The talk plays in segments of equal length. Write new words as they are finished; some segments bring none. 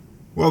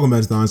Welcome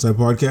back to the Onside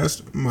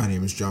Podcast. My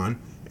name is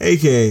John,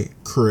 aka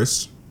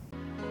Chris.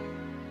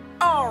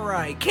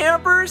 Alright,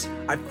 campers,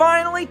 I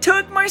finally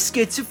took my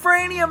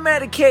schizophrenia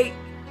medicate.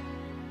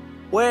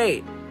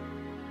 Wait,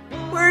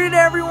 where did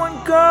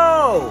everyone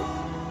go?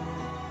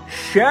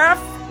 Chef?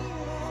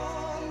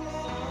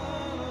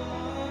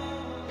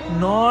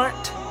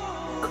 Not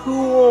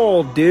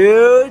cool,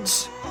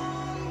 dudes.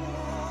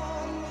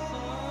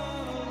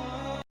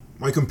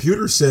 My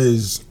computer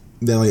says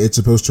that it's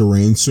supposed to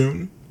rain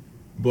soon,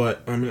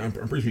 but I'm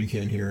pretty sure you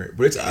can't hear it.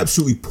 But it's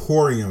absolutely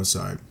pouring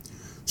outside.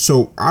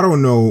 So I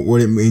don't know what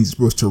it means. It's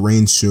supposed to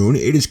rain soon.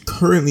 It is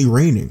currently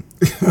raining.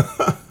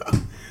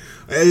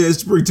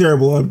 It's a pretty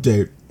terrible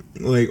update.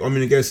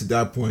 I guess at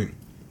that point,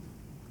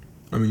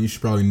 you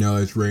should probably know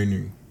it's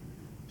raining.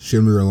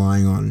 Shouldn't be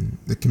relying on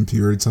the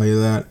computer to tell you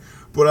that.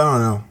 But I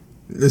don't know.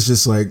 It's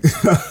just it's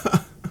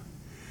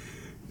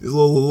a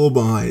little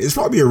behind. It's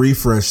probably a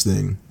refresh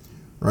thing,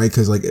 right?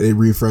 Because it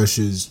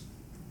refreshes,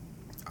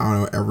 I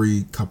don't know,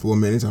 every couple of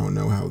minutes. I don't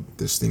know how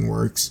this thing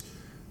works.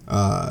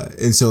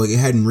 And so it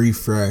hadn't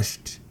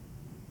refreshed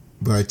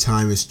by the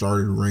time it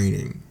started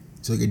raining.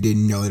 So it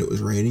didn't know that it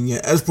was raining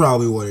yet. That's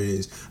probably what it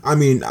is.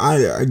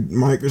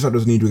 Microsoft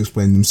doesn't need to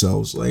explain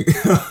themselves.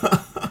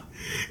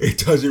 It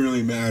doesn't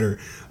really matter.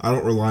 I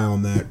don't rely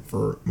on that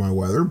for my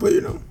weather, but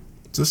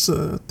just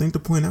a thing to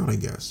point out, I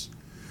guess.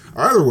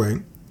 Either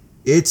way,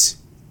 it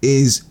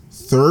is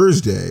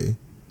Thursday,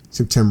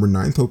 September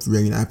 9th. Hopefully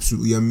you're having an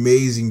absolutely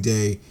amazing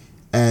day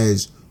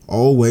as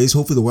always.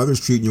 Hopefully the weather's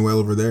treating you well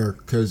over there,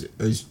 because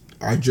as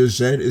I just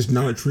said, it's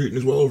not treating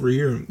as well over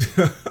here.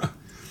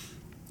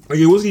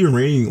 It wasn't even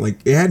raining.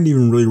 It hadn't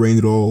even really rained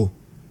at all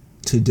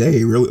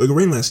today. Really, it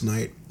rained last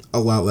night, a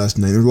lot last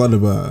night. There's a lot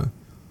of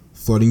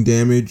flooding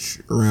damage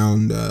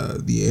around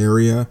the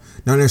area.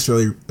 Not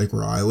necessarily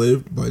where I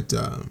live, but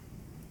a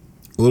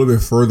little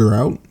bit further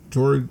out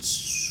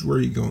towards, where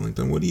are you going?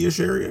 The Woody-ish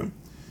area.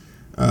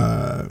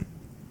 There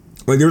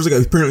was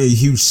apparently a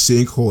huge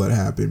sinkhole that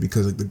happened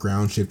because the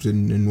ground shifted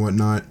and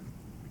whatnot,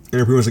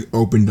 and it pretty much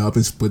opened up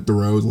and split the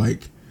road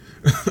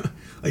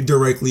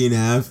directly in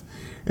half.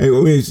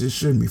 And, it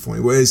shouldn't be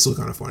funny, but it's still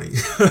kind of funny.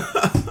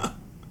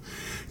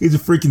 It's a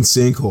freaking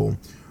sinkhole,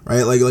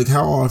 right?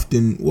 How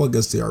often? Well, I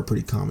guess they are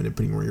pretty common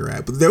depending where you're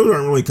at, but those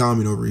aren't really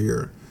common over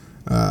here.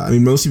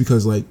 Mostly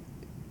because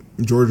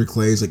Georgia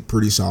clay is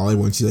pretty solid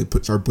once you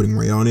start putting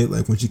weight on it.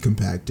 Once you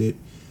compact it,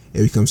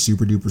 it becomes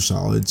super duper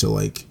solid.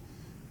 So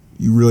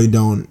you really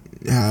don't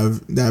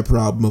have that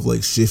problem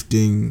of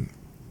shifting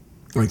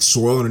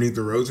soil underneath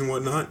the roads and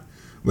whatnot.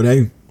 But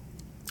hey,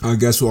 I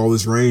guess with all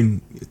this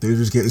rain, things are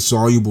just getting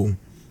soluble,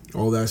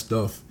 all that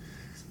stuff.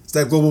 It's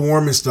that global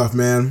warming stuff,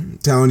 man. I'm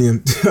telling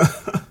you.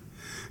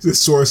 It's the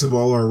source of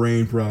all our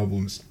rain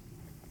problems.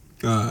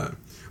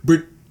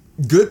 But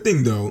good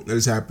thing though that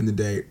has happened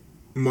today.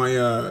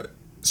 My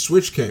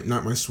switch came,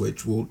 not my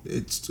switch. Well,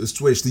 it's a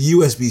switch. The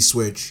USB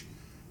switch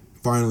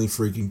finally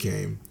freaking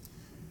came.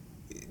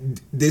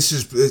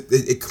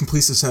 It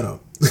completes the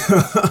setup.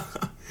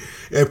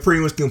 It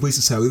pretty much completes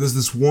the setup. There's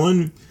this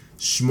one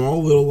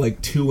small little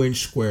 2-inch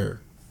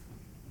square.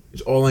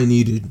 It's all I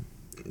needed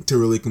to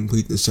really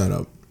complete the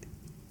setup,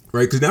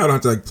 right? Because now I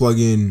don't have to plug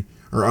in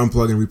or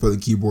unplug and replug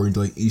the keyboard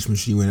into each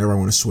machine whenever I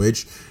want to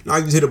switch. Now I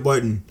can just hit a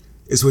button,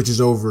 it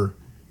switches over.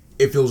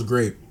 It feels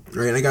great,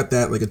 right? And I got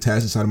that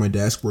attached inside of my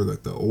desk where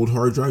the old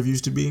hard drive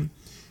used to be.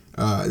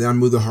 Then I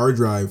moved the hard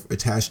drive,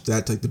 attached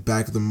that to the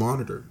back of the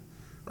monitor.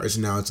 Right,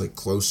 so now it's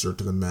closer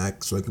to the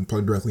Mac, so I can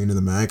plug directly into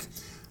the Mac.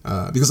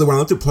 Because when I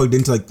looked at plugged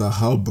into the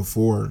hub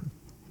before,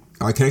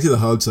 I connected the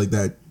hub to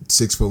that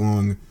 6-foot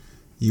long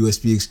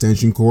USB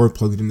extension cord,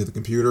 plugged it into the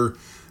computer.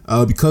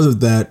 Because of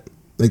that,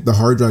 the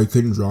hard drive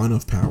couldn't draw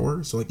enough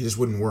power, so it just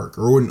wouldn't work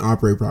or it wouldn't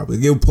operate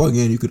properly. It would plug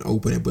in, you could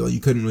open it, but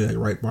you couldn't really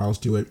write files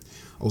to it.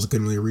 Also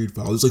couldn't really read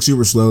files. It's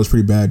super slow. It's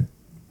pretty bad.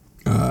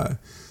 So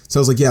I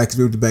was yeah, I could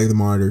move the back of the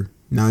monitor.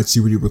 Now it's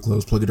super duper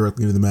close. Plug it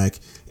directly into the Mac.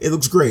 It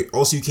looks great.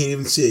 Also, you can't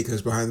even see it because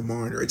it's behind the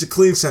monitor. It's a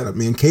clean setup,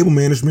 man. Cable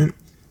management.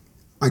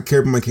 I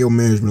care about my cable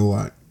management a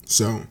lot.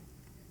 So,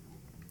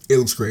 it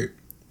looks great.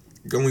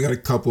 I only got a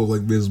couple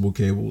of visible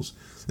cables.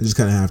 They just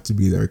kind of have to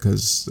be there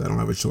because I don't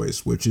have a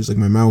choice. Which is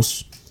my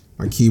mouse,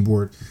 my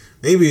keyboard.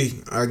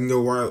 Maybe I can go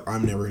wireless.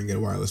 I'm never going to get a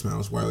wireless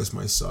mouse. Wireless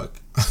mice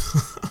suck.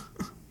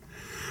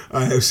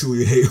 I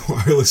absolutely hate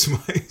wireless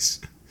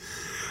mice.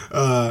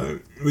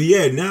 But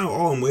yeah, now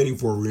all I'm waiting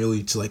for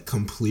really to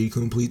complete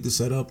the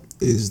setup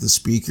is the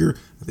speaker.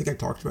 I think I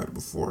talked about it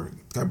before.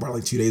 I bought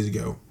it 2 days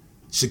ago.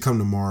 It should come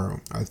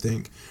tomorrow, I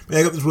think. But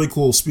I got this really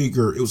cool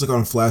speaker. It was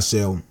on a flash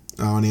sale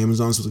on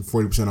Amazon, so it was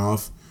 40%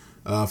 off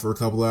for a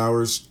couple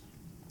hours.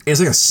 And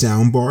it's a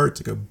sound bar. It's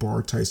a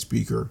bar type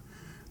speaker.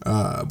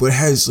 But it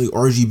has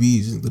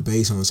RGBs, the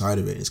bass on the side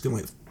of it. It's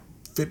gonna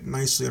fit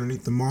nicely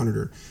underneath the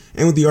monitor.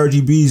 And with the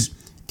RGBs,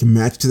 can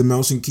match to the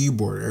mouse and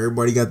keyboard.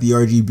 Everybody got the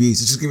RGBs.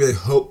 It's just gonna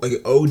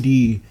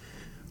be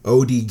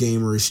OD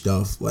gamer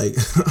stuff.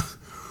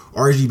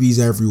 RGBs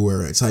everywhere.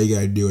 That's how you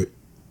gotta do it.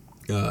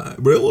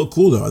 But it'll look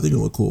cool though. I think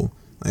it'll look cool.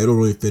 It'll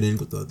really fit in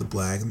with the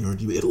black and the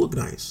RGB. It'll look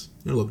nice.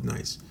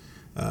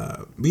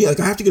 But yeah, like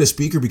I have to get a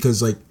speaker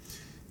because like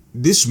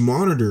this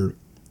monitor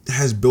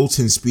has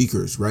built-in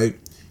speakers, right?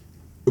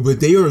 But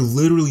they are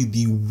literally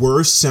the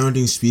worst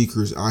sounding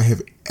speakers I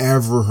have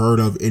ever heard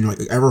of in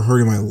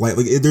my life.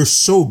 Like they're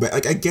so bad.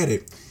 Like I get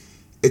it.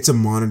 It's a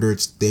monitor.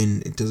 It's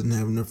thin. It doesn't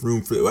have enough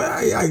room for.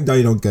 I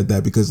don't get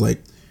that because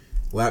like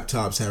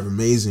laptops have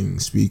amazing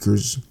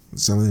speakers.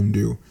 Some of them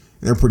do.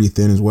 And they're pretty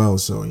thin as well.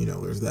 So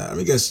there's that. I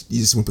mean, I guess you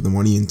just want to put the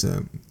money in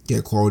to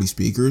get quality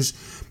speakers.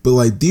 But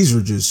like these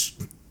are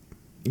just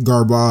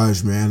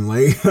garbage, man.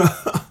 Like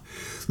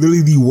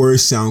literally the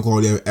worst sound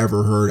quality I've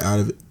ever heard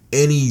out of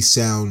any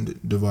sound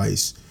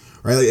device.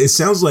 Right? Like it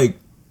sounds like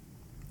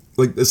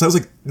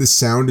the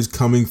sound is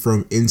coming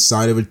from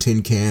inside of a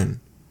tin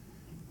can.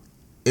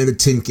 And the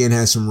tin can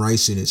has some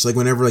rice in it. So like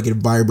whenever like it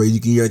vibrates,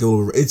 you can hear like a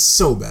little. It's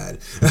so bad.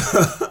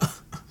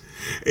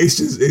 It's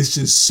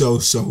just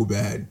so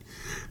bad.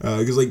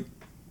 Because like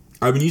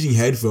I've been using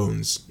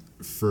headphones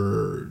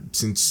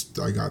since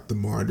I got the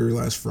monitor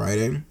last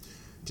Friday,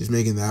 just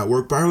making that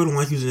work. But I really don't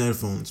like using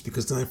headphones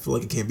because then I feel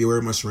like I can't be aware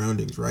of my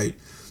surroundings. Right.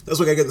 That's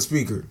why I get the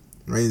speaker.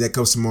 Right. That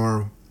comes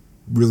tomorrow.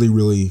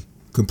 Really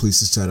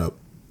completes the setup,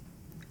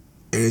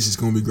 and it's just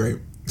gonna be great.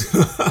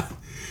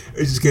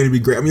 It's just going to be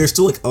great. I mean, there's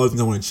still like other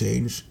things I want to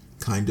change,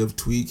 kind of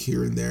tweak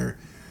here and there.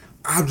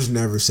 I'm just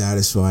never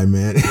satisfied,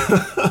 man.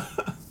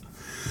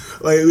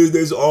 Like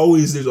there's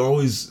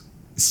always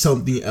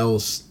something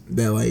else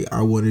that like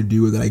I want to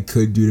do or that I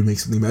could do to make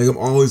something better. Like,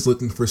 I'm always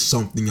looking for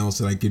something else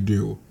that I could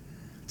do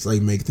to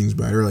like make things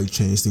better, like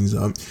change things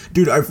up.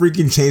 Dude, I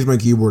freaking changed my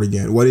keyboard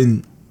again. What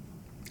didn't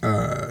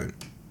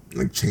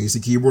like change the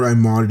keyboard? I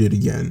modded it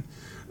again.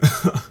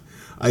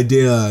 I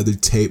did the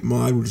tape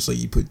mod, which is like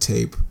you put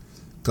tape.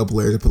 Couple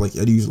layers.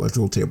 I'd use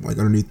electrical tape like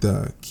underneath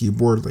the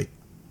keyboard, like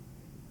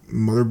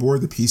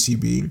motherboard, the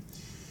PCB.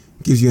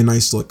 Gives you a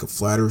nice like a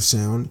flatter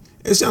sound.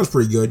 It sounds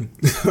pretty good.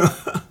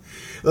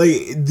 Like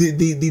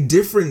the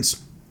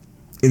difference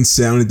in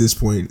sound at this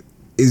point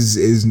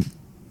is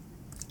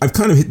I've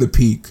kind of hit the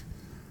peak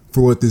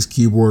for what this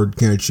keyboard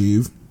can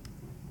achieve.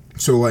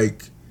 So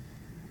like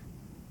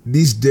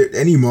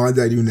any mod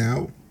that I do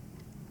now,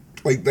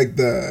 like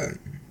the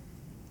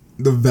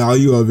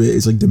value of it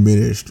is like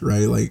diminished,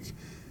 right? Like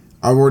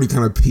I've already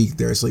kind of peaked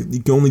there. It's like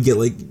you can only get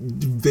like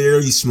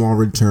very small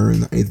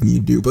return on anything you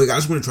do. But like I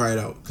just want to try it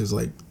out because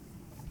like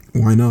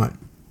why not?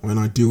 Why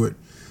not do it?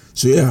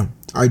 So yeah,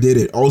 I did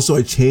it. Also,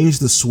 I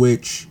changed the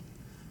switch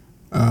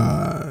in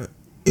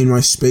my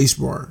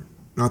spacebar.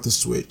 Not the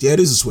switch. Yeah, it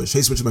is a switch.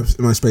 Hey, switch in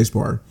my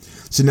spacebar.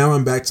 So now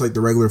I'm back to like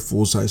the regular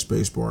full size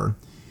spacebar.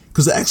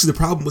 Because actually the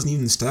problem wasn't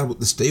even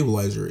the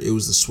stabilizer. It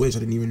was the switch. I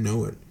didn't even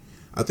know it.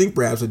 I think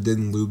perhaps I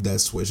didn't lube that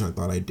switch and I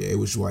thought I did,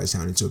 which is why it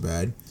sounded so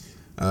bad.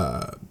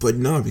 But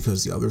no,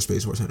 because the other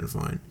spacebar sounded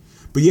fine.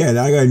 But yeah,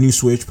 I got a new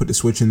switch, put the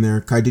switch in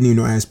there. I didn't even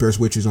know I had spare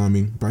switches on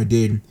me, but I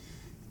did.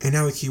 And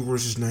now the keyboard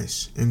is just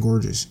nice and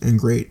gorgeous and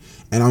great.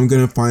 And I'm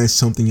going to find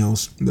something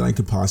else that I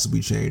could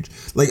possibly change.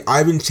 Like,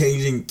 I've been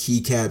changing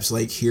keycaps,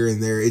 like, here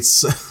and there.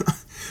 It's,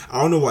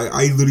 I don't know why.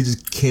 I literally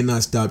just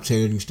cannot stop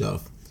changing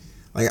stuff.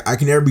 Like, I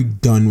can never be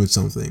done with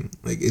something.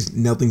 Like,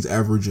 nothing's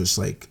ever just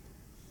like,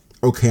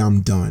 okay, I'm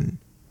done.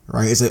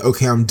 Right? It's like,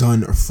 okay, I'm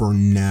done for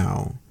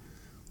now.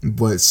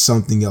 But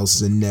something else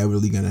is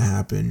inevitably going to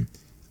happen.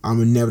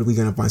 I'm inevitably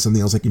going to find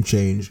something else I can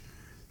change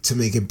to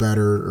make it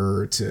better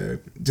or to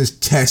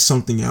just test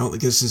something out.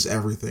 Like, this is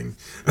everything.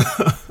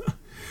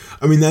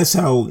 I mean, that's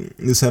how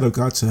this setup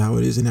got to how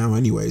it is now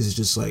anyways. It's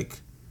just like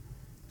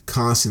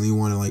constantly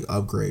want to like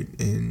upgrade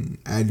and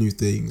add new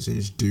things and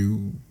just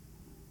do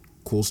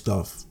cool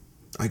stuff,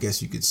 I guess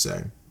you could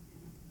say.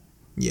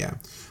 Yeah.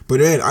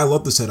 But man, I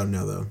love the setup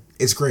now though.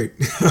 It's great.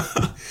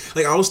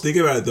 Like, I was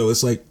thinking about it though.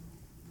 It's like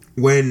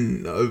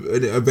when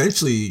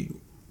eventually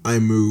I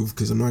move,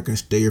 because I'm not going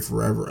to stay here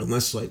forever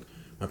unless like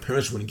my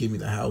parents want to give me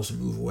the house and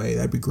move away.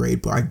 That'd be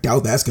great, but I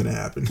doubt that's going to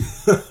happen.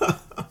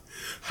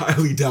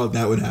 Highly doubt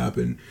that would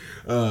happen.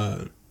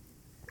 But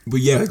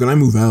yeah, like when I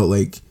move out,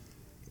 like,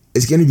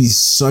 it's going to be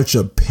such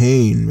a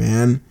pain,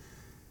 man.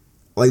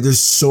 Like, there's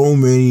just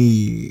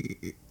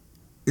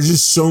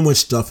so much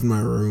stuff in my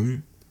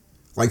room,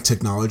 like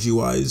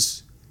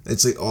technology-wise.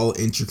 It's like all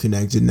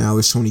interconnected now.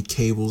 There's so many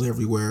cables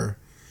everywhere.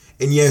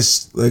 And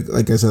yes,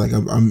 like I said, like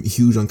I'm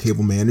huge on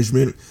cable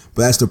management,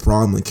 but that's the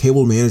problem. Like,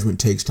 cable management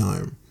takes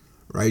time.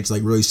 Right, to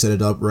like really set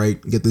it up right,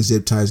 get the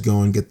zip ties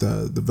going, get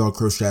the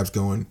Velcro straps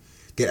going,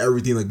 get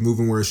everything like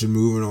moving where it should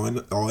move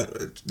and all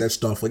that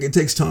stuff. Like, it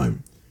takes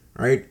time,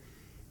 right?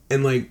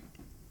 And like,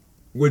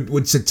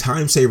 what's a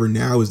time saver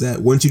now is that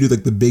once you do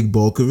like the big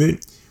bulk of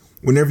it,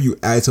 whenever you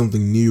add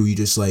something new, you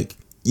just like,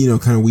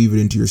 kind of weave it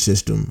into your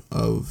system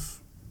of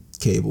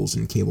cables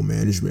and cable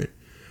management.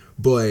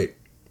 But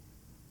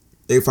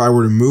if I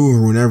were to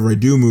move, or whenever I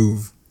do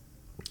move,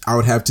 I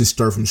would have to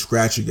start from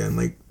scratch again,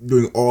 like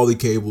doing all the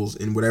cables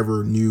in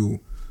whatever new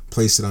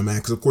place that I'm at.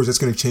 Because of course that's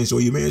going to change the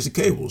way you manage the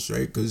cables,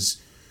 right?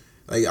 Because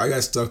like I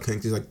got stuff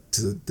connected like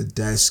to the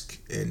desk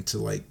and to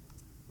like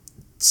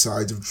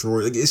sides of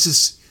drawers. Like, it's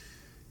just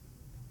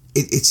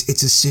it's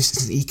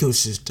an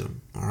ecosystem.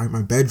 All right,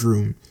 my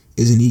bedroom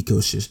is an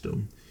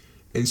ecosystem,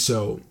 And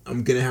so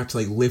I'm going to have to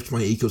like lift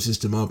my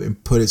ecosystem up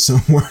and put it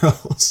somewhere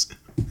else.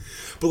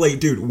 But like,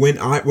 dude,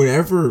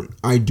 whenever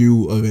I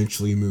do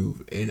eventually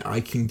move and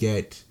I can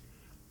get,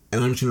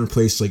 and I'm just going to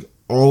replace like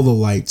all the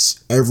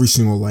lights, every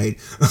single light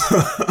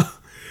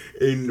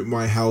in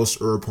my house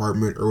or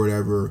apartment or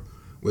whatever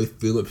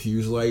with Philips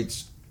Hue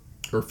lights,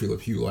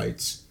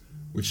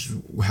 which is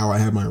how I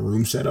have my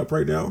room set up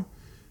right now.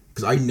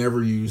 Because I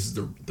never use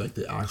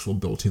the actual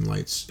built-in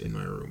lights in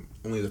my room.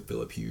 Only the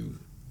Philips Hue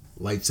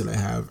lights that I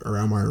have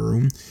around my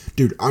room.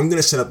 Dude, I'm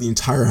going to set up the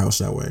entire house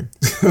that way.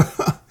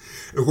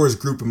 Of course,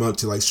 group them up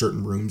to like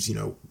certain rooms, you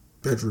know,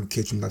 bedroom,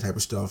 kitchen, that type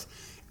of stuff.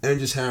 And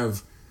just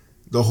have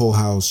the whole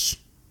house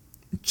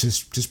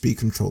just be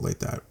controlled like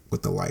that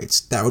with the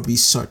lights. That would be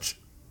such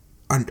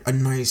a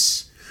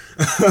nice,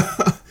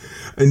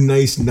 a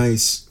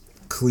nice,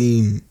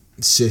 clean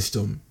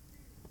system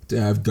to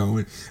have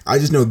going. I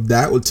just know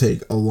that would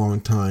take a long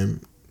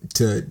time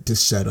to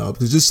set up.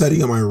 Because just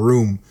setting up my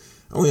room,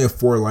 I only have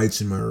 4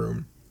 lights in my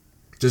room.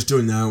 Just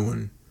doing that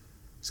one,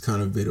 it's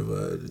kind of a bit of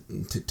a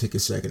take a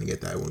second to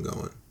get that one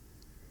going.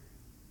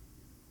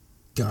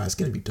 God, it's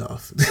gonna be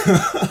tough.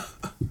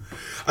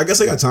 I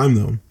guess I got time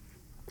though,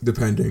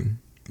 depending.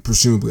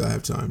 Presumably, I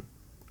have time.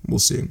 We'll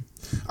see.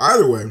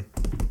 Either way,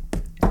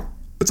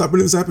 let's hop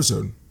into this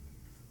episode.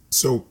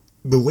 So,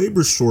 the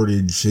labor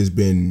shortage has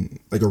been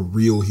like a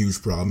real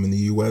huge problem in the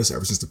U.S.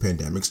 ever since the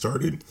pandemic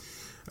started.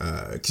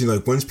 Cause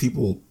like once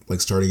people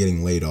like started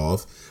getting laid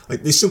off,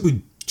 like they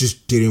simply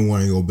just didn't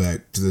want to go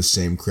back to the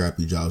same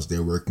crappy jobs they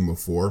were working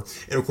before.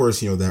 And of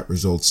course, you know, that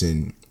results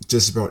in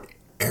just about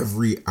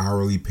every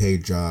hourly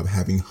paid job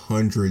having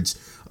hundreds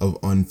of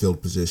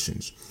unfilled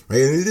positions,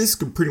 right? And this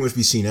could pretty much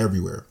be seen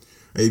everywhere.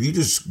 Right? If you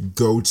just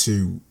go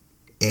to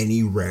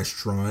any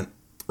restaurant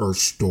or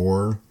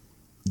store,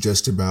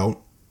 just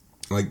about,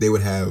 like they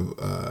would have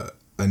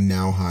a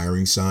now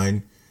hiring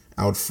sign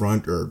out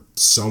front or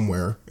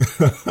somewhere.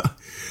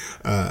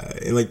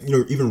 And like, you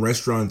know, even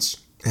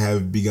restaurants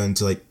have begun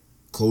to like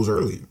close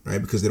early,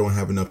 right? Because they don't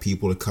have enough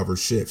people to cover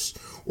shifts,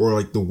 or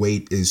like the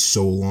wait is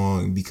so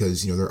long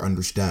because, you know, they're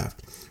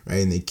understaffed,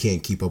 right? And they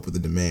can't keep up with the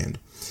demand.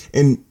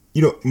 And,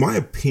 you know, my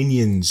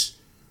opinions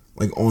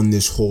like on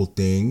this whole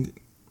thing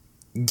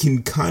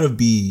can kind of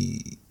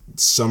be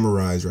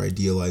summarized or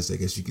idealized, I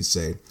guess you could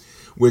say,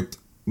 with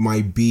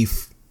my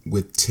beef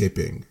with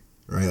tipping,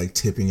 right? Like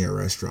tipping at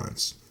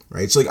restaurants,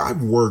 right? It's like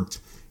I've worked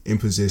in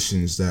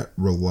positions that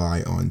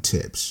rely on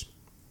tips.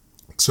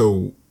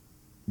 So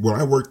when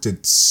I worked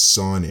at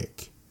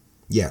Sonic,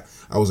 yeah,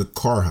 I was a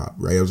car hop,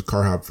 right? I was a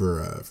car hop for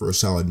a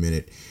solid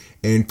minute.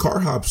 And car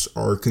hops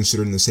are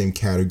considered in the same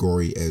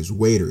category as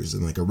waiters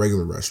in like a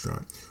regular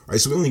restaurant, right?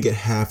 So we only get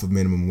half of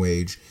minimum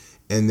wage,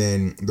 and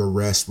then the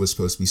rest was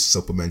supposed to be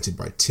supplemented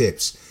by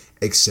tips,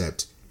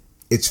 except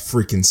it's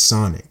freaking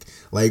Sonic.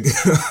 Like,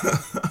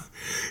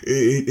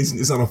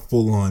 it's not a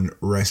full-on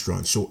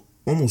restaurant, so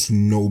almost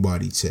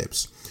nobody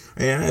tips.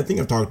 And I think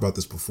I've talked about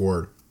this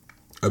before,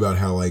 about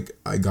how, like,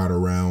 I got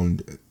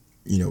around,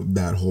 you know,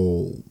 that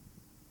whole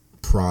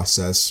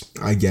process,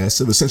 I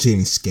guess, of essentially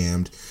getting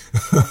scammed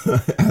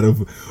out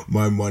of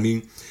my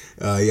money.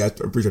 Yeah,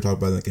 I'm pretty sure I talked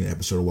about that like in an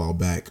episode a while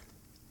back.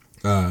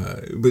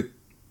 But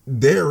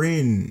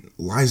therein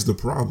lies the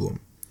problem,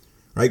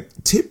 right?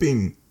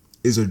 Tipping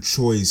is a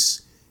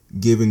choice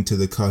given to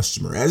the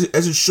customer, as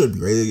it should be,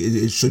 right?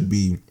 It should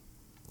be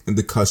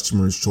the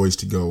customer's choice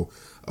to go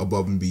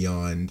above and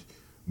beyond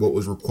what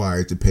was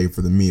required to pay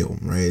for the meal,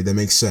 right? That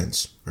makes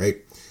sense, right?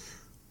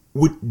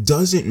 What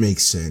doesn't make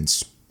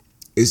sense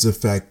is the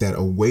fact that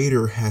a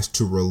waiter has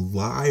to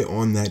rely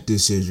on that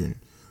decision,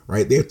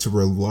 right? They have to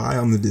rely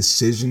on the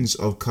decisions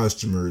of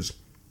customers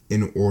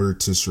in order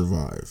to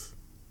survive,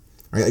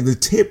 right? Like the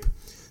tip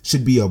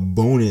should be a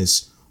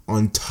bonus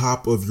on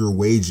top of your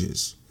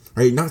wages,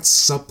 right? Not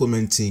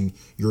supplementing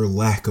your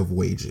lack of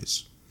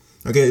wages.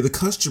 Okay, the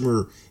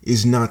customer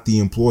is not the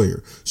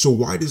employer. So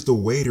why does the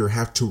waiter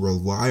have to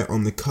rely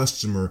on the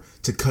customer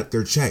to cut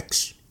their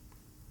checks?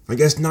 Like,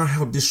 that's not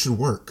how this should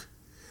work.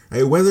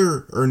 Right?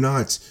 Whether or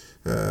not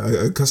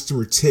a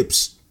customer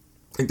tips,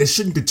 like, that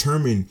shouldn't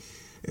determine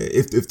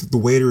if the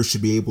waiter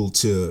should be able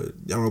to,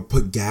 I don't know,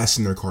 put gas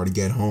in their car to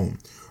get home.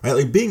 Right?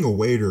 Like, being a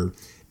waiter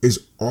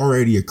is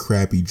already a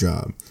crappy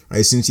job,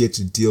 right? Since you have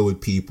to deal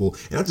with people,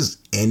 and not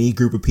just any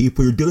group of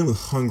people, you're dealing with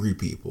hungry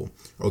people,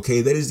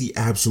 okay? That is the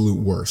absolute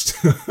worst.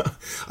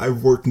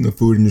 I've worked in the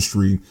food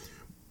industry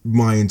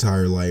my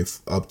entire life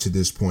up to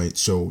this point,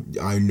 so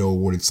I know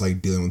what it's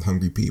like dealing with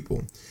hungry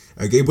people,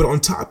 okay? But on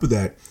top of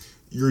that,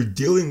 you're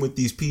dealing with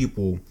these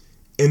people,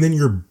 and then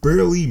you're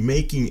barely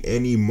making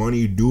any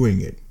money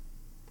doing it.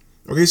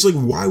 Okay, so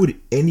like, why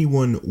would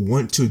anyone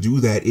want to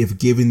do that if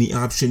given the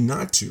option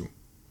not to?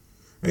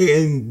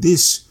 And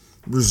this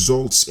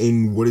results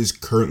in what is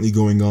currently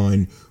going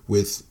on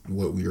with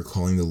what we are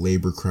calling the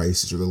labor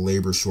crisis or the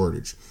labor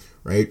shortage,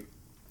 right?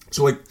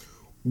 So like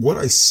what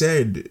I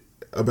said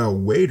about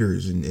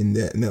waiters and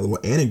that little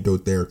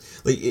anecdote there,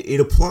 like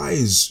it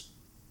applies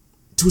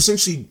to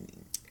essentially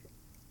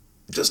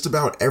just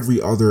about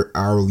every other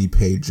hourly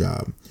paid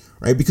job,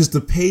 right? Because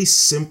the pay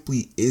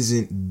simply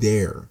isn't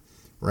there,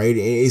 right?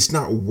 It's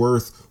not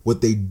worth what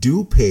they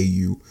do pay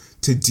you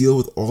to deal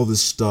with all the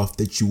stuff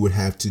that you would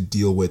have to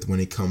deal with when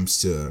it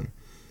comes to,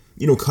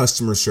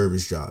 customer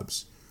service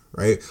jobs,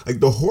 right? Like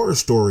the horror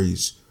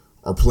stories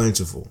are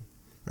plentiful.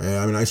 Right?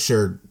 I mean, I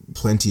shared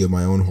plenty of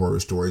my own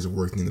horror stories of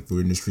working in the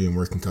food industry and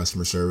working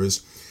customer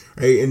service,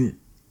 right? And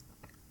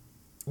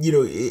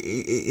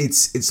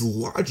it's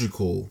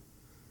logical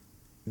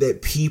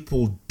that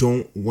people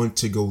don't want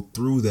to go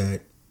through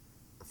that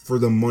for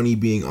the money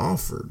being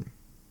offered,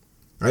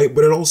 right?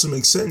 But it also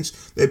makes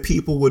sense that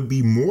people would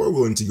be more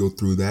willing to go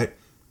through that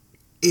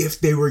if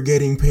they were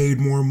getting paid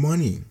more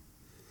money,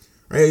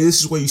 right?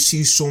 This is why you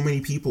see so many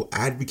people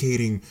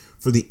advocating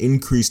for the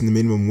increase in the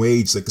minimum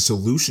wage, like a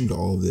solution to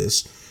all of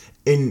this.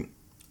 And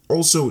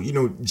also,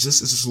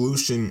 just as a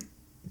solution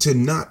to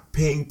not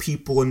paying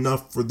people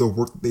enough for the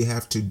work that they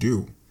have to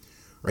do,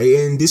 right?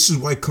 And this is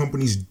why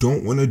companies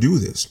don't want to do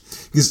this,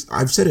 because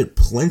I've said it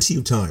plenty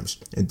of times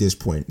at this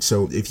point.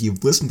 So if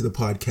you've listened to the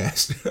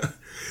podcast,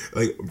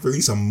 like for at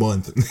least a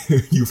month,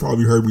 you've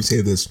probably heard me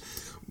say this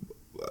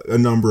a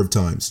number of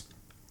times,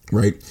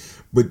 right?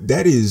 But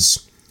that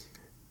is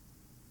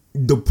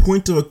the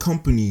point of a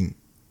company,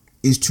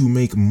 is to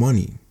make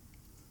money,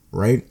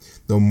 right?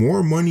 The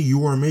more money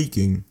you are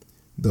making,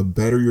 the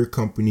better your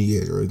company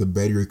is, or the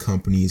better your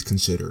company is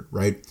considered,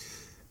 right?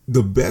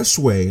 The best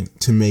way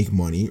to make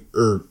money,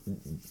 or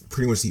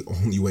pretty much the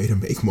only way to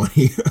make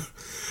money,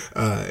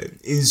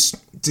 is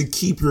to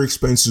keep your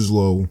expenses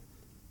low,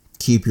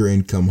 keep your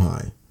income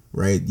high,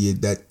 right?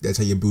 That's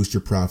how you boost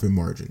your profit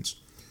margins,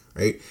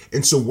 right?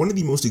 And so one of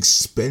the most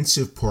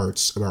expensive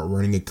parts about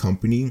running a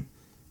company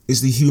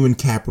is the human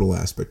capital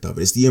aspect of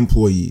it. It's the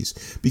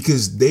employees,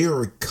 because they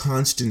are a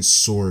constant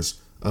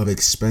source of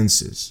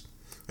expenses,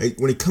 right?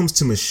 When it comes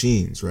to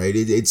machines, right?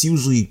 It's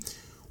usually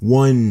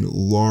one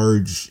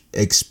large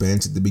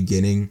expense at the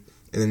beginning,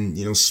 and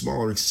then,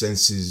 smaller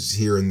expenses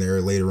here and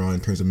there later on in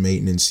terms of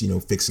maintenance,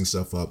 fixing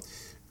stuff up,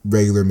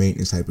 regular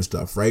maintenance type of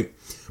stuff, right?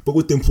 But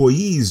with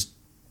employees,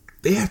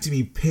 they have to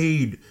be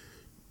paid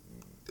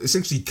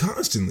essentially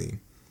constantly,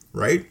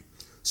 right?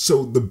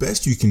 So the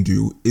best you can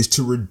do is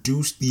to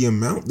reduce the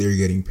amount they're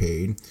getting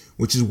paid,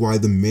 which is why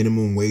the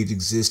minimum wage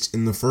exists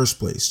in the first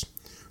place,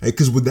 right?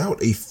 Because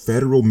without a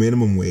federal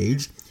minimum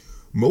wage,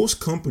 most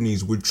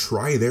companies would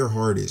try their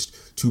hardest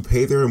to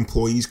pay their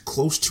employees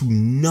close to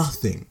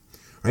nothing,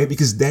 right?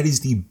 Because that is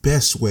the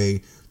best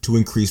way to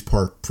increase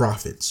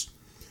profits.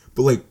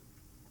 But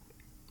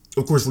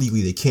of course,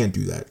 legally they can't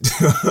do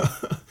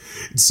that.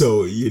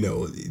 So,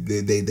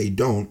 they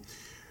don't.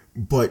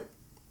 But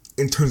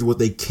in terms of what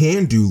they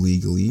can do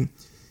legally,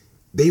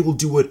 they will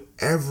do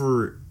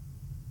whatever,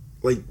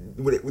 they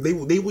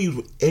will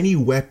use any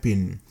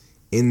weapon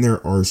in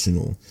their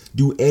arsenal,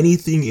 do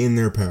anything in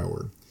their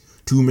power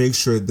to make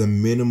sure the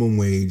minimum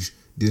wage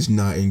does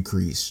not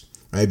increase,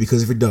 right?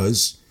 Because if it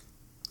does,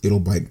 it'll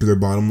bite to their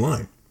bottom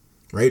line,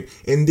 right?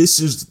 And this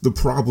is the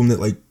problem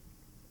that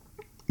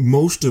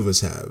most of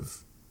us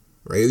have,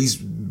 right? At least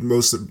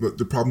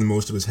the problem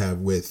most of us have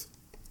with,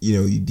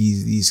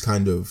 these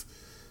kind of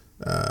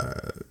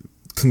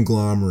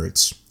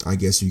conglomerates, I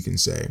guess you can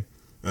say.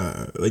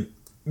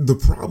 The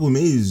problem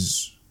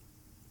is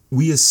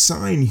we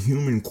assign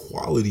human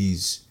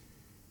qualities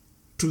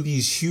to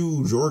these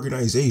huge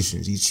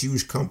organizations, these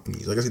huge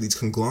companies, like I said, these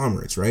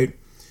conglomerates, right?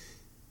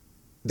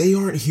 They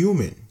aren't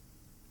human.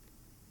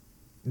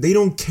 They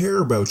don't care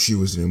about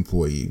you as an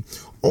employee.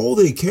 All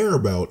they care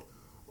about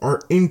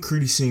are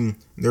increasing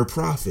their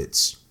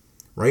profits,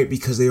 right?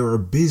 Because they are a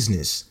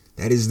business.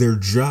 That is their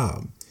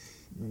job.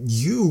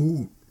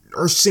 You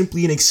are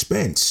simply an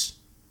expense,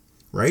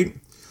 right?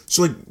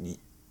 So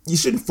you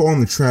shouldn't fall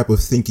in the trap of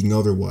thinking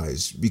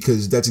otherwise,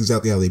 because that's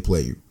exactly how they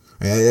play you.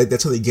 Right?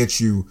 That's how they get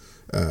you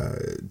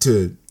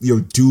to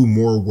do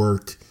more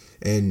work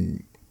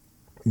and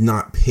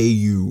not pay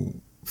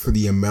you for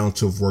the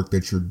amount of work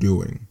that you're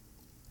doing,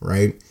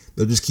 right?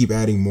 They'll just keep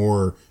adding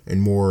more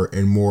and more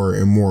and more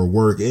and more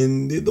work,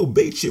 and they'll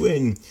bait you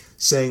in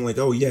saying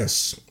oh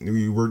yes,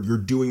 you're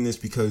doing this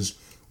because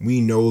we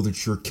know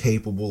that you're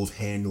capable of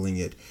handling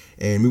it,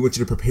 and we want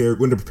to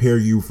prepare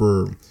you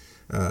for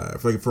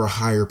a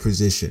higher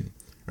position,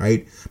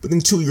 right? But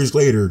then 2 years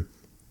later,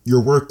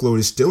 your workload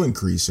is still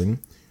increasing,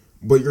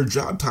 but your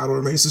job title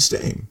remains the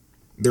same.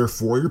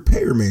 Therefore, your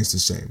pay remains the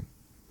same,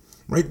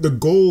 right? The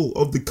goal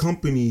of the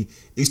company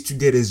is to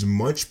get as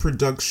much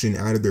production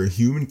out of their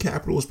human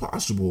capital as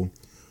possible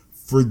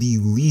for the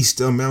least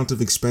amount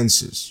of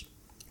expenses,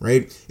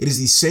 right? It is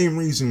the same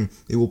reason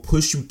they will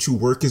push you to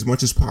work as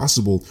much as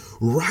possible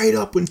right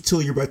up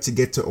until you're about to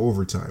get to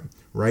overtime,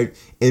 right?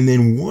 And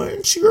then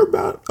once you're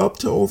about up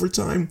to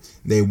overtime,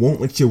 they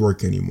won't let you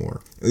work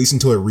anymore, at least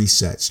until it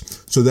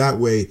resets. So that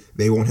way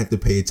they won't have to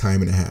pay a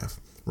time and a half,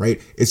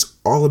 right? It's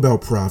all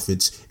about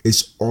profits.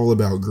 It's all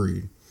about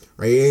greed,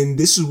 right? And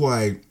this is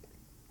why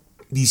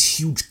these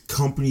huge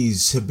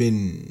companies have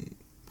been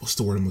what's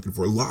the word I'm looking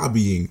for?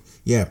 Lobbying.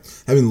 Yeah,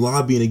 having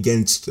lobbying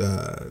against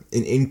an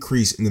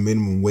increase in the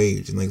minimum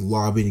wage and like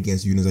lobbying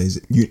against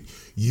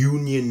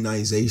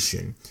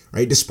unionization,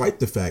 right? Despite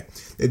the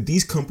fact that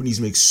these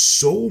companies make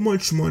so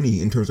much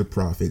money in terms of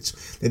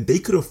profits that they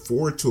could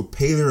afford to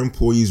pay their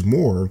employees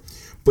more.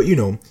 But,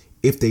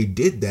 if they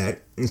did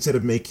that, instead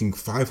of making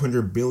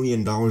 $500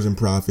 billion in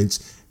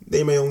profits,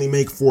 they may only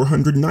make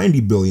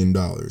 $490 billion.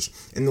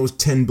 And those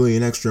 $10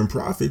 billion extra in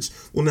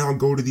profits will now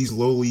go to these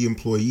lowly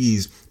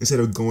employees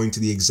instead of going to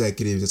the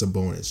executives as a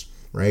bonus,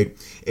 right?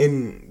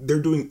 And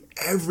they're doing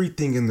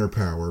everything in their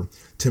power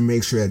to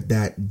make sure that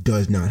that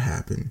does not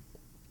happen.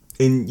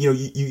 And,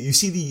 you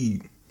see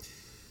the,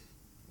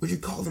 what do you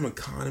call them,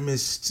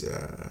 economists,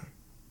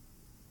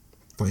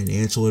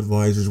 financial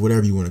advisors,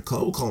 whatever you want to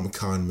call it. We'll call them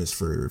economists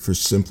for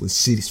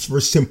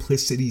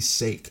simplicity's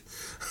sake.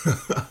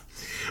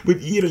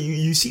 But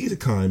you see the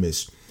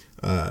economists,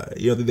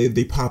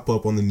 they pop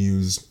up on the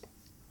news,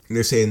 and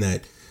they're saying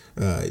that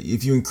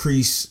if you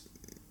increase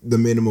the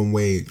minimum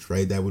wage,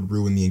 right, that would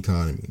ruin the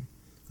economy,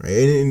 right?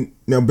 And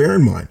now bear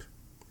in mind,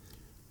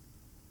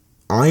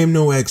 I am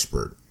no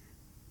expert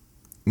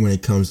when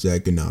it comes to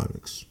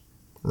economics,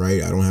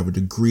 right? I don't have a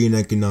degree in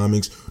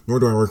economics, nor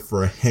do I work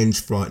for a hedge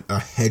fund.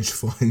 I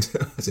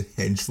said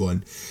hedge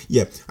fund.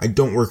 Yeah, I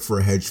don't work for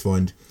a hedge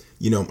fund.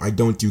 I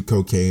don't do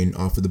cocaine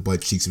off of the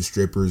butt cheeks of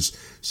strippers.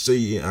 So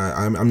yeah,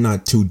 I'm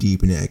not too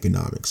deep into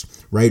economics,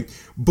 right?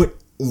 But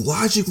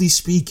logically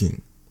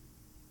speaking,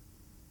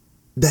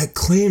 that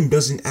claim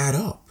doesn't add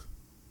up,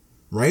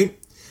 right?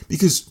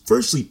 Because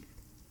firstly,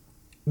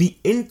 the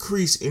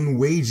increase in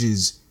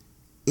wages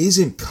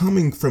isn't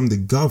coming from the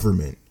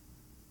government,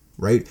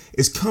 right?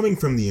 It's coming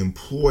from the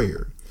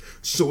employer.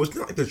 So it's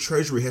not like the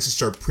Treasury has to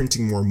start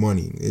printing more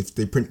money. If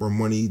they print more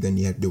money, then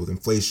you have to deal with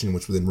inflation,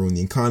 which will then ruin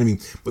the economy.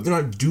 But they're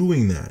not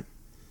doing that,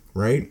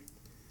 right?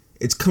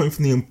 It's coming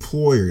from the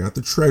employer, not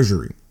the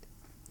Treasury.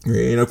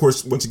 Right? And of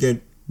course, once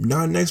again,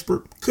 not an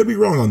expert, could be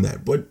wrong on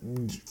that. But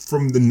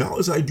from the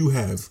knowledge I do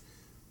have,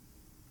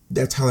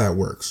 that's how that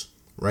works,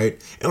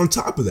 right? And on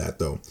top of that,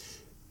 though,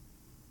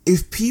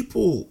 if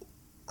people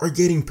are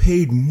getting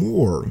paid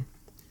more,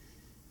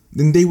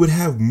 then they would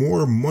have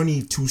more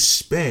money to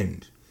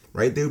spend.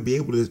 Right? They would be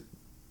able to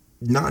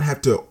not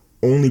have to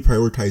only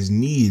prioritize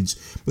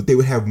needs, but they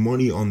would have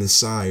money on the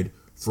side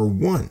for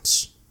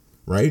wants,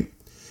 right?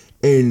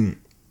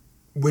 And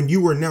when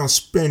you are now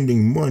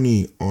spending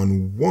money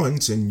on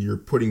wants and you're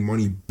putting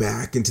money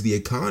back into the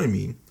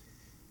economy,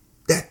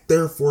 that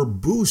therefore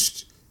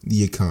boosts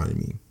the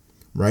economy,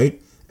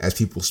 right? As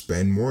people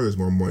spend more, there's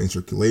more money in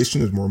circulation,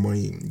 there's more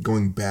money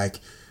going back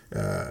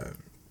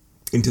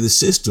into the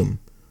system,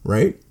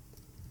 right?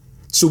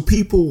 So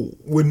people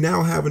would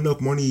now have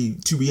enough money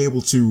to be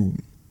able to,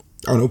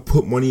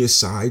 put money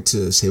aside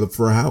to save up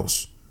for a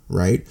house,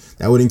 right?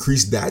 That would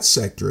increase that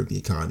sector of the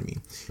economy.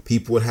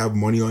 People would have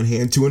money on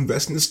hand to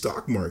invest in the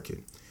stock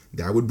market.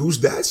 That would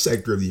boost that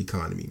sector of the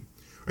economy,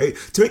 right?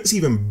 To make this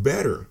even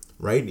better,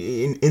 right?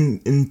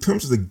 In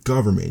terms of the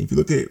government, if you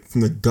look at it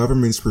from the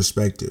government's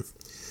perspective,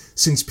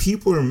 since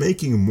people are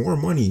making more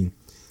money,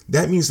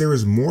 that means there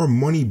is more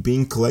money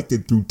being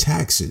collected through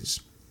taxes,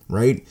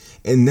 right?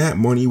 And that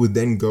money would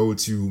then go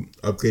to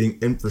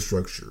upgrading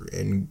infrastructure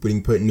and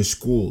being put into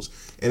schools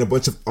and a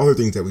bunch of other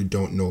things that we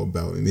don't know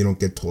about and they don't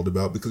get told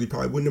about because we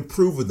probably wouldn't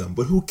approve of them.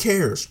 But who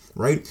cares,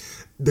 right?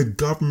 The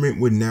government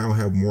would now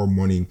have more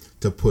money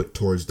to put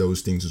towards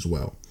those things as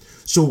well.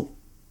 So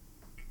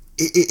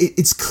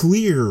it's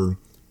clear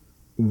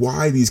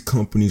why these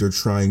companies are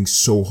trying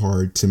so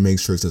hard to make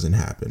sure this doesn't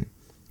happen,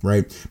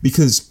 right?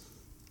 Because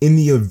in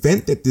the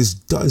event that this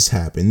does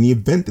happen, in the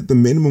event that the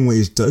minimum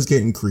wage does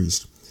get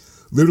increased,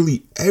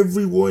 literally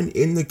everyone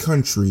in the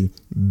country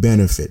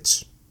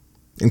benefits,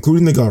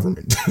 including the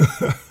government.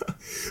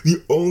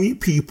 The only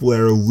people that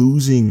are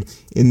losing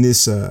in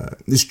this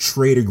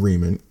trade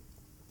agreement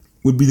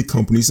would be the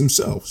companies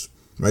themselves,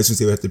 right? Since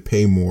they would have to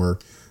pay more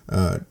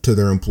to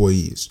their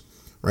employees,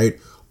 right?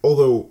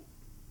 Although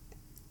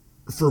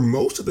for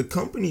most of the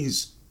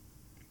companies,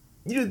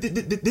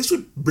 this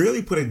would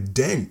barely put a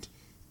dent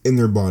in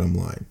their bottom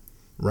line,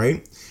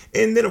 right?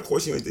 And then of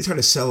course, they're trying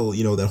to sell,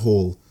 that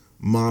whole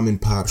mom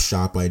and pop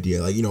shop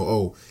idea, like,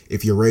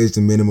 if you raise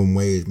the minimum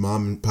wage,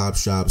 mom and pop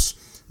shops,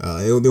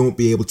 they won't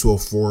be able to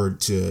afford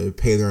to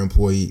pay their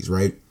employees,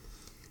 right?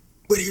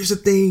 But here's the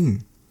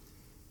thing.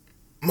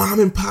 Mom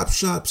and pop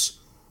shops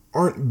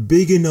aren't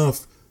big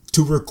enough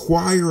to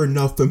require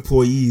enough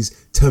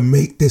employees to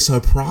make this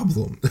a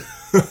problem.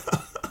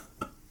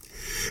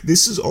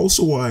 This is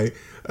also why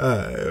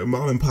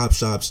mom and pop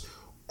shops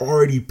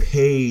already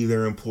pay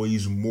their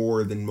employees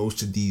more than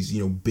most of these,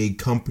 big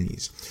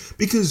companies.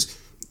 Because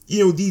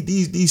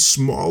these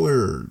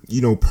smaller,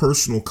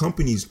 personal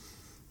companies,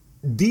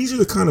 these are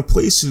the kind of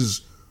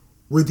places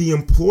where the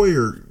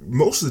employer,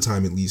 most of the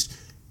time at least,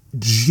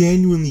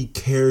 genuinely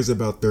cares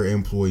about their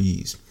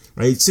employees,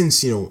 right?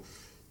 Since,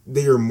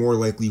 they are more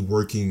likely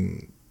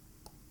working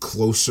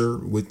closer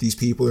with these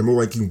people. They're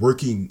more likely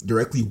working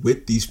directly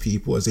with these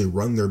people as they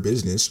run their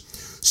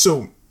business.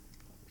 So,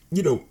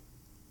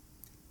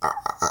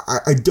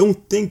 I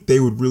don't think they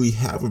would really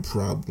have a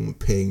problem with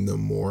paying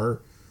them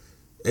more,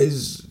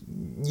 as,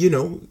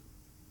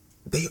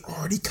 they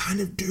already kind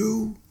of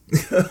do.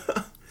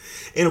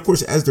 And of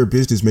course, as their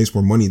business makes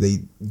more money, they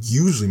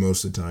usually,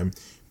 most of the time,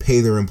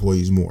 pay their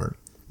employees more,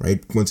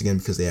 right? Once again,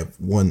 because they have,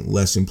 one,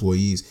 less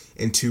employees,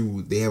 and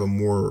two, they have a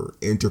more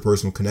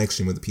interpersonal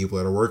connection with the people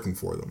that are working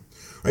for them,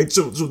 right?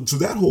 So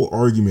that whole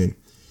argument,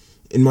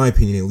 in my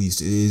opinion at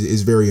least,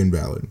 is very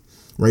invalid,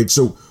 right?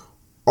 So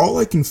all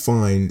I can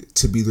find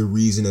to be the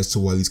reason as to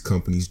why these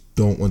companies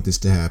don't want this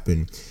to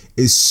happen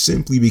is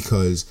simply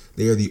because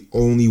they are the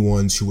only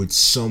ones who would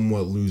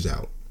somewhat lose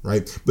out,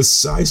 right?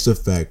 Besides the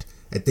fact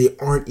that they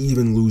aren't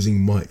even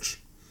losing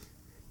much.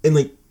 And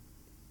like,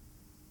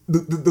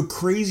 the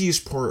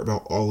craziest part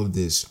about all of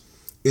this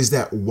is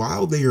that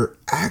while they are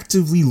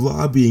actively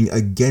lobbying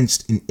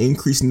against an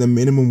increase in the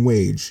minimum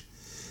wage,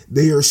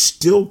 they are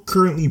still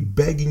currently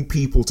begging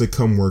people to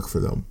come work for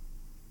them.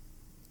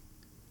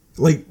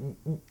 Like,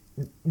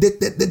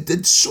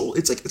 that's so,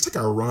 it's like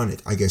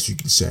ironic, I guess you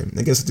could say.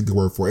 I guess that's a good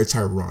word for it. It's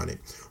ironic,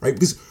 right?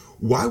 Because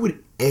why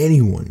would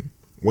anyone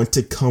want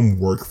to come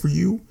work for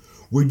you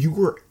when you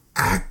were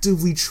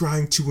actively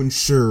trying to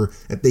ensure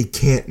that they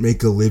can't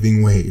make a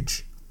living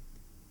wage?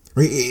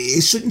 Right?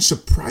 It shouldn't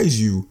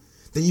surprise you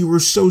that you were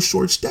so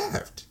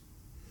short-staffed.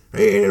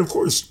 Right? And of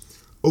course,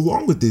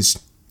 along with this,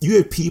 you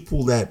have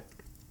people that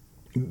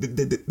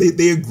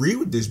they agree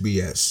with this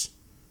BS.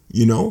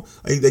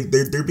 Like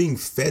they're being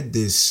fed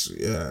this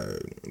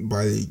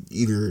by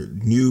either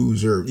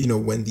news or,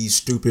 when these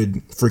stupid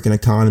freaking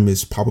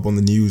economists pop up on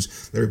the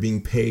news, they're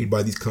being paid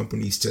by these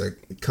companies to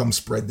come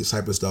spread this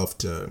type of stuff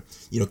to,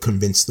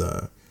 convince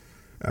the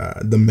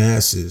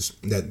masses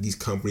that these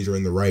companies are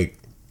in the right.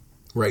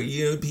 Right?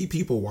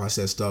 People watch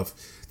that stuff.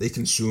 They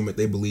consume it.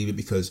 They believe it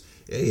because,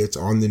 hey, it's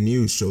on the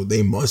news. So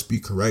they must be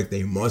correct.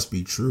 They must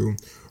be true.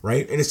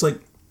 Right? And it's like,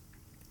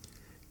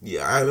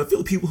 yeah, I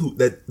feel people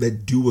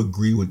that do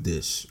agree with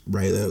this,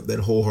 right?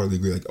 That wholeheartedly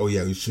agree, like, oh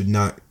yeah, we should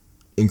not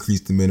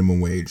increase the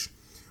minimum wage,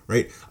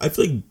 right? I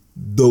feel like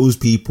those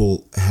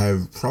people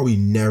have probably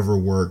never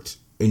worked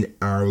an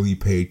hourly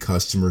paid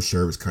customer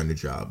service kind of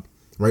job,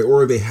 right?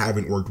 Or they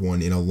haven't worked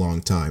one in a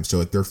long time, so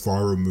like they're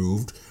far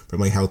removed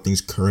from like how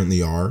things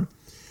currently are.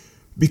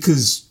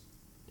 Because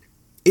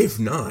if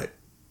not,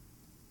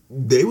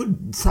 they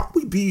would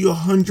probably be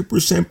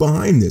 100%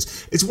 behind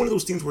this. It's one of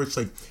those things where it's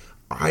like,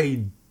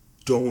 I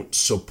don't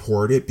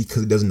support it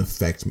because it doesn't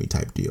affect me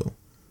type deal,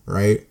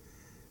 right?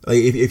 Like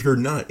if you're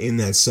not in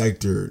that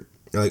sector,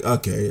 you're like,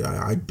 okay,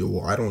 I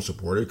don't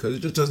support it because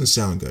it just doesn't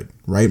sound good,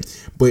 right?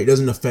 But it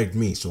doesn't affect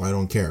me, so I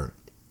don't care,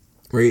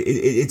 right?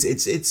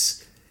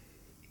 It's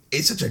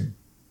such a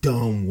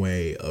dumb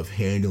way of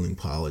handling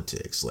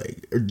politics,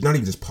 like, or not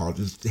even just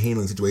politics, just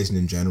handling situations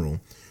in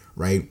general,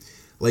 right?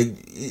 Like,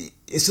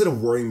 instead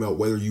of worrying about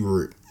whether you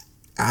were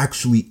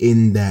actually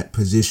in that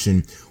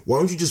position, why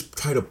don't you just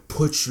try to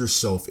put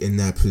yourself in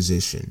that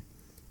position,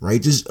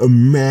 right? Just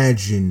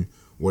imagine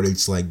what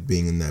it's like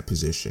being in that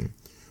position,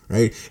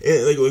 right?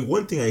 And like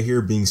one thing I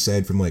hear being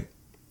said from like,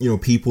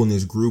 people in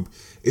this group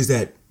is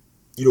that,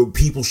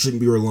 people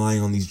shouldn't be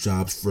relying on these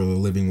jobs for a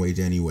living wage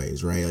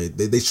anyways, right? Like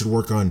they should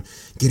work on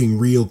getting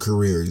real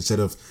careers instead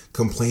of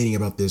complaining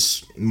about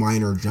this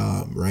minor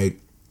job, right?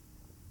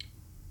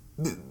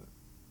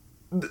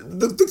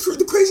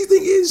 The crazy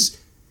thing is,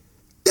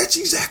 that's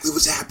exactly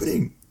what's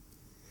happening,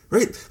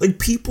 right? Like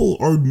people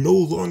are no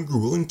longer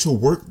willing to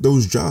work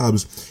those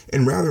jobs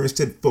and rather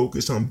instead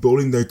focus on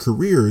building their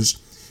careers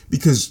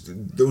because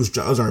those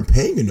jobs aren't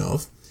paying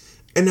enough.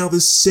 And now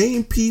the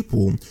same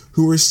people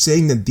who are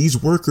saying that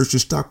these workers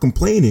should stop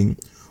complaining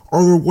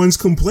are the ones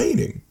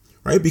complaining,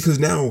 right? Because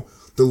now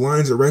the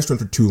lines at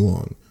restaurants are too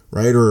long,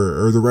 right?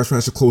 Or the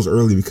restaurants have to close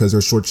early because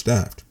they're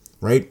short-staffed,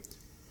 right?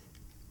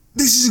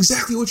 This is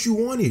exactly what you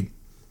wanted.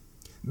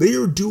 They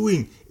are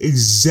doing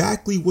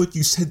exactly what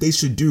you said they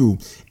should do,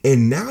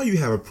 and now you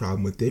have a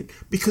problem with it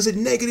because it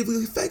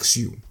negatively affects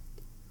you,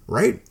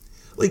 right?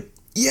 Like,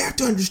 you have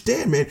to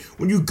understand, man,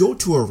 when you go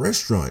to a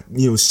restaurant,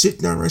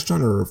 sit-down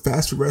restaurant or a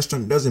fast food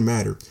restaurant, it doesn't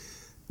matter.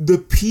 The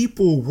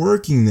people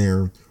working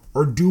there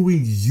are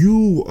doing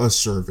you a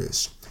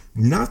service,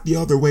 not the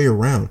other way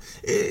around.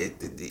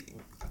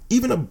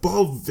 Even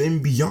above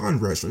and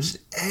beyond restaurants,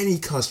 any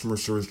customer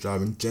service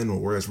job in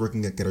general, whereas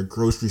working at a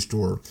grocery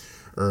store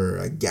or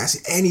a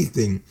gas,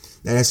 anything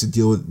that has to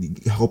deal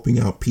with helping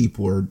out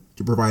people or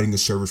providing a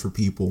service for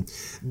people,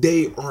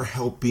 they are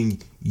helping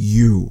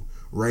you,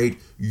 right?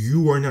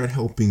 You are not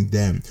helping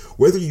them.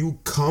 Whether you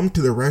come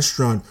to the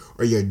restaurant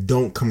or you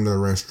don't come to the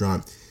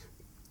restaurant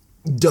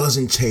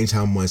doesn't change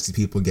how much the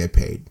people get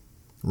paid,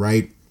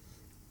 right?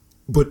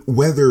 But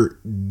whether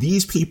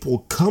these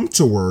people come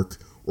to work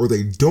or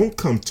they don't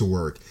come to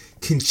work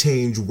can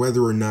change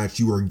whether or not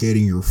you are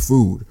getting your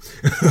food.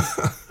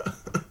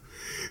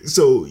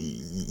 So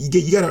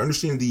you got to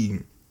understand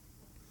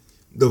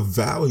the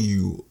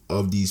value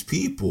of these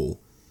people,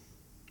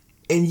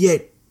 and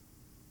yet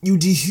you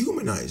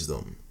dehumanize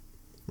them,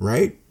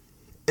 right?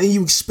 And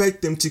you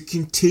expect them to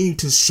continue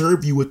to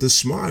serve you with a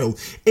smile,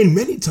 and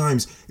many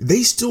times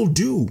they still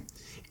do.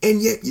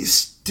 And yet you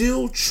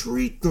still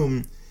treat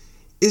them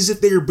as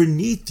if they are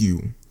beneath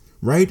you,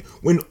 right?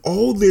 When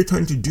all they're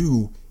trying to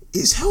do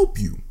is help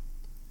you.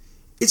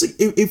 It's like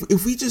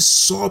if we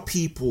just saw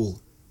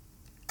people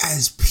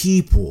as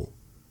people,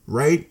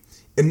 right?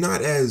 And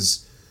not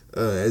as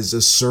a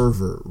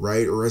server,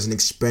 right? Or as an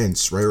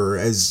expense, right? Or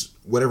as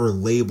whatever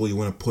label you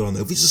want to put on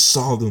them. If we just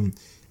saw them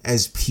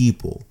as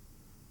people,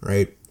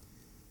 right?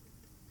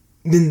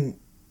 Then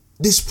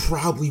this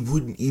probably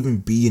wouldn't even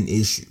be an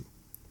issue,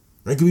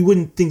 right? 'Cause we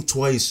wouldn't think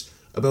twice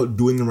about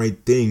doing the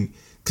right thing,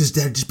 because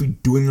that'd just be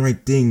doing the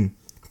right thing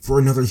for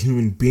another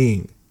human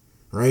being,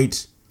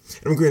 right?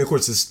 And I'm agreeing, of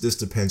course, this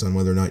depends on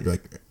whether or not you're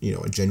like,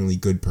 a genuinely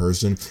good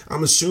person.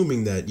 I'm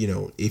assuming that,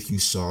 if you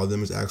saw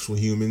them as actual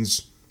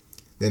humans,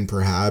 then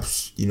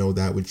perhaps,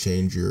 that would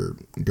change your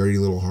dirty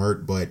little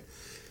heart. But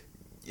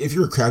if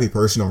you're a crappy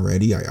person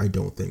already, I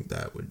don't think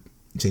that would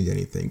change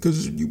anything,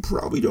 because you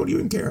probably don't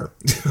even care.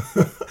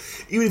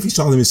 Even if you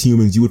saw them as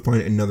humans, you would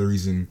find another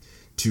reason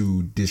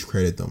to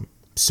discredit them.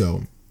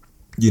 So,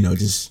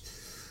 just,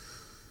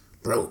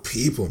 bro,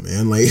 people,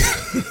 man, like,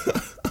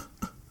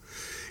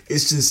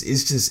 it's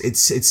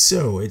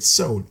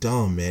so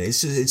dumb, man.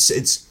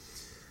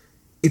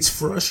 It's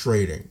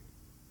frustrating,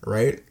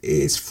 right?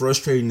 It's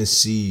frustrating to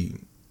see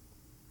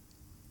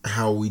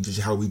how we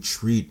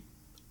treat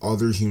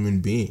other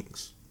human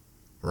beings,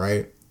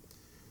 right?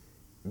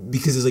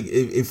 Because it's like,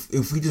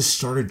 if we just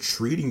started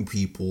treating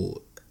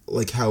people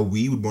like how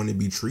we would want to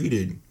be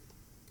treated,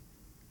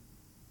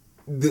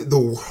 the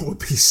world would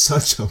be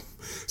such a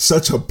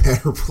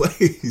better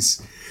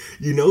place,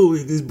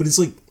 But it's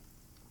like,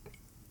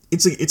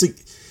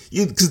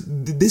 because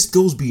this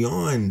goes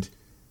beyond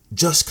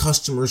just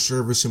customer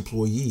service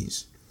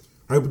employees,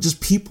 right? But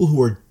just people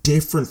who are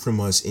different from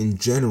us in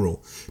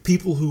general,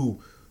 people who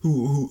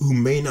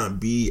may not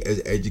be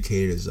as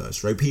educated as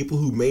us, right? People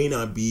who may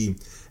not be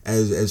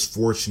as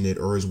fortunate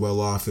or as well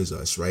off as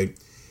us, right?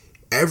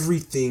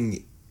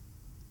 Everything,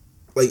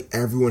 like,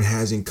 everyone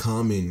has in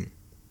common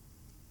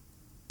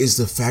is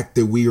the fact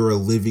that we are a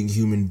living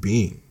human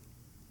being.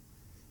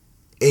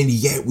 And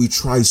yet we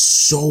try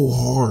so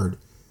hard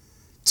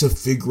to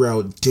figure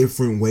out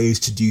different ways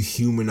to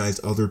dehumanize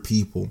other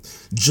people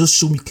just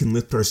so we can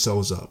lift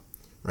ourselves up,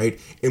 right?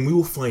 And we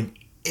will find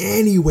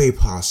any way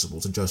possible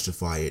to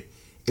justify it,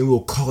 and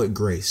we'll call it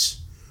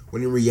grace.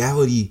 When in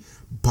reality,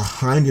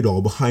 behind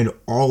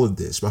all of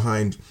this,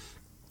 behind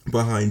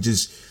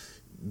just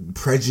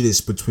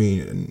prejudice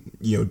between,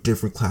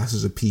 different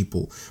classes of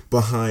people,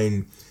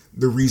 behind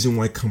the reason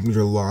why companies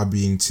are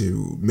lobbying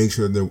to make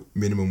sure the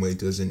minimum wage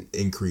doesn't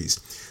increase,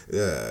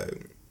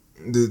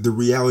 the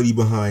reality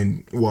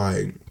behind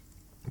why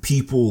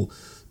people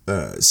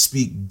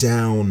speak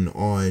down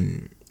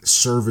on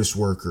service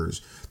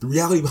workers, the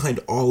reality behind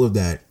all of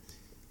that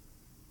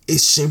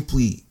is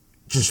simply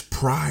just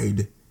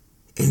pride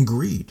and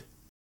greed.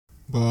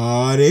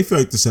 But if you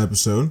like this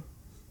episode,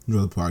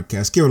 enjoy the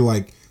podcast, give it a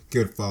like,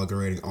 give it a follow, give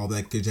it a rating, all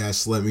that good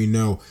jazz. Let me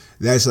know.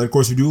 That said, of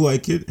course, if you do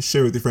like it,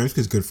 share it with your friends,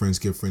 because good friends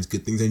give friends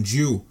good things, and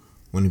you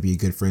want to be a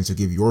good friend, so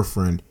give your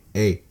friend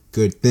a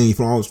good thing.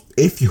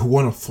 If you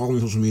want to follow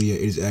me on social media,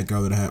 it is at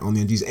GodThatHat on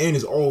the NGs, and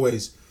as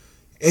always,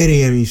 8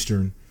 a.m.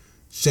 Eastern,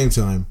 same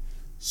time,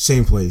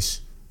 same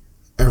place,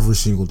 every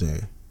single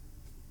day.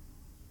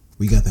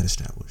 We got that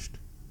established.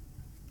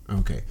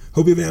 Okay.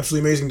 Hope you have an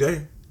absolutely amazing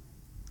day.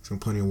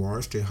 Drink plenty of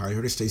water. Stay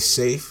hydrated. Stay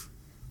safe.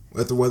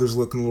 Let the weather's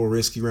looking a little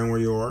risky around where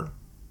you are.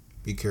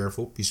 Be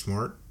careful. Be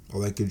smart.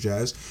 All that good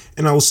jazz.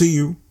 And I will see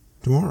you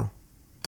tomorrow.